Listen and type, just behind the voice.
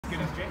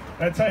good as Jake.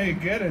 That's how you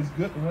get as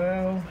good.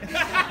 Well,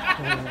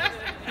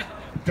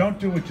 don't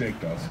do what Jake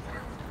does.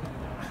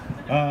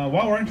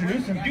 While we're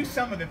introducing, Do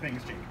some of the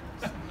things, Jake.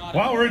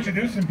 while we're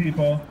introducing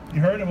people,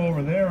 you heard him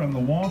over there on the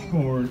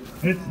washboard.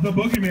 It's the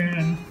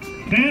boogeyman,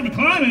 Dan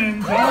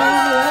McClymons.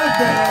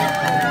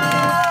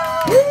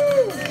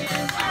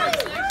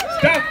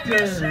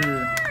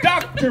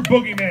 Dr.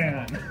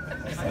 Boogeyman.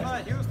 I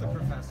thought he was the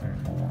professor.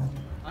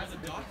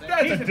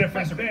 That's He's a the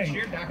different professor, thing. but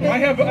you're Dr. I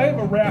have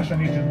a rash I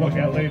need to look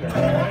at later.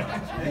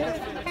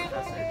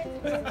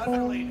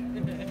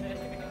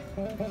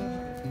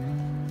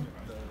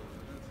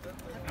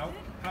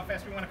 How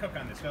fast we want to cook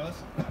on this, fellas?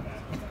 Is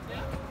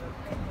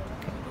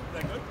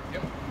that good?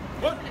 Yep.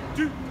 1,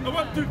 2,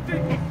 1, 2,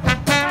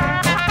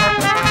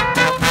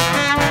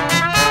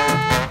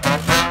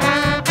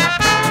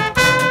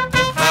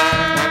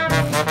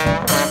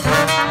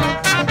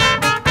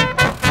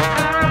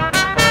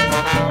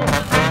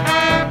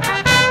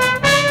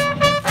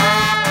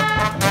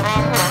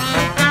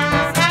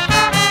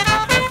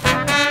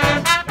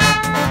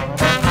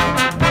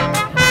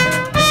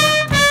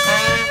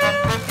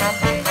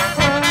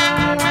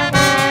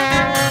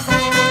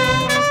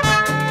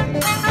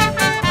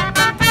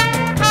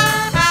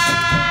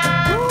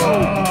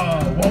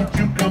 won't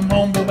you come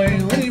home,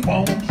 Bailey?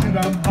 Won't you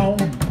come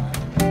home?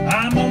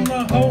 I'm on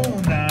the whole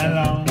night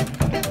long.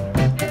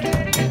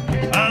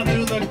 I'll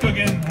do the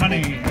cooking,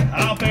 honey.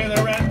 I'll pay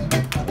the rent.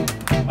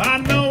 I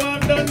know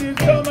I've done you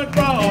so much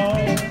wrong.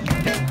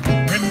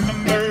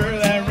 Remember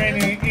that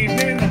rainy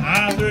evening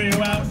I threw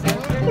you out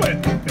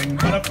with nothing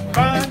but a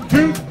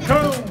fine-tooth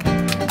comb.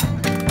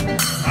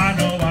 I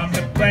know I'm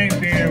to blame,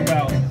 dear.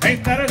 Well,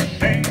 ain't that a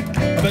shame?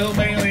 Bill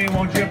Bailey,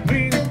 won't you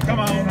please come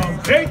on home,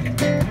 Jake?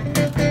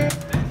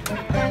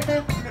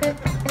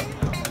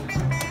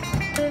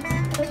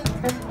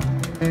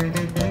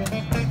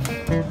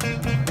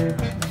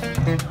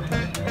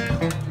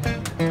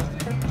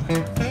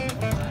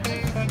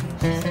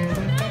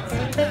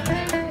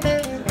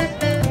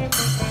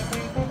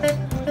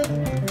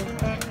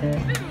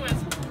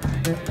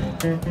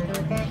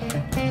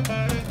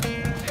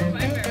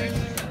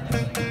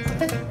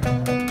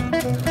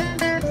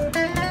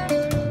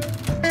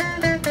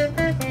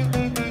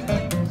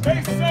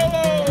 Space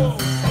solo!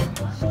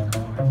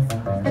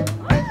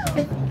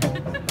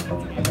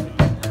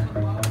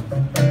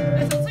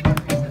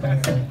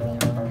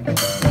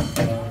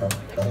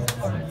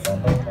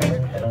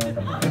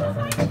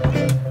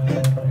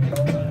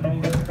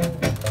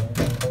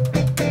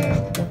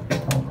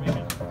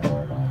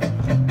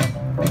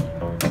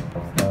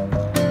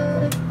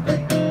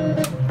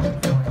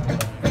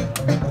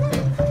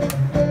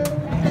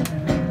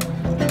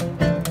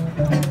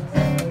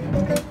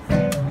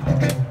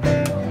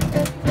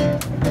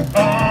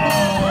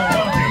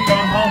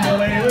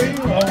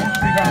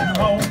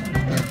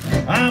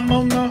 I'm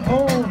on the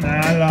whole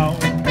night long.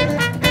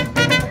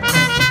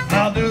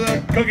 I'll do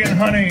the cooking,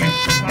 honey.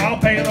 I'll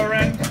pay the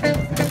rent.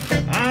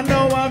 I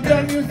know I've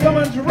done you so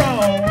much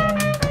wrong.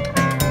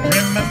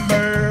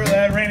 Remember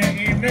that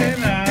rainy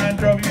evening I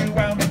drove you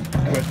out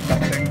with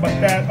nothing but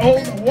that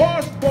old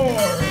washboard.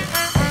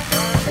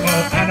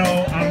 Well, I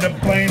know I'm to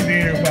blame,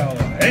 dear. Well,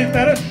 ain't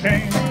that a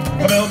shame?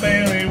 Bill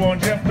Bailey,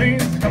 won't you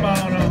please come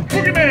on up?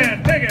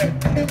 Boogeyman, take it.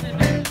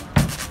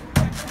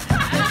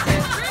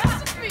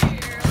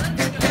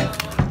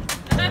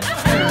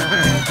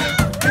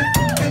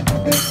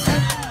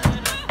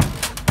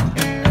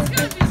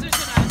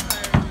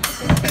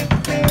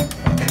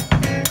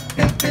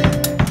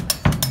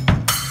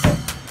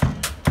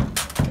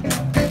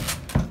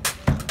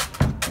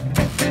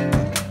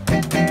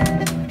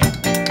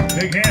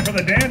 Big hand for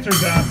the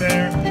dancers out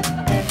there.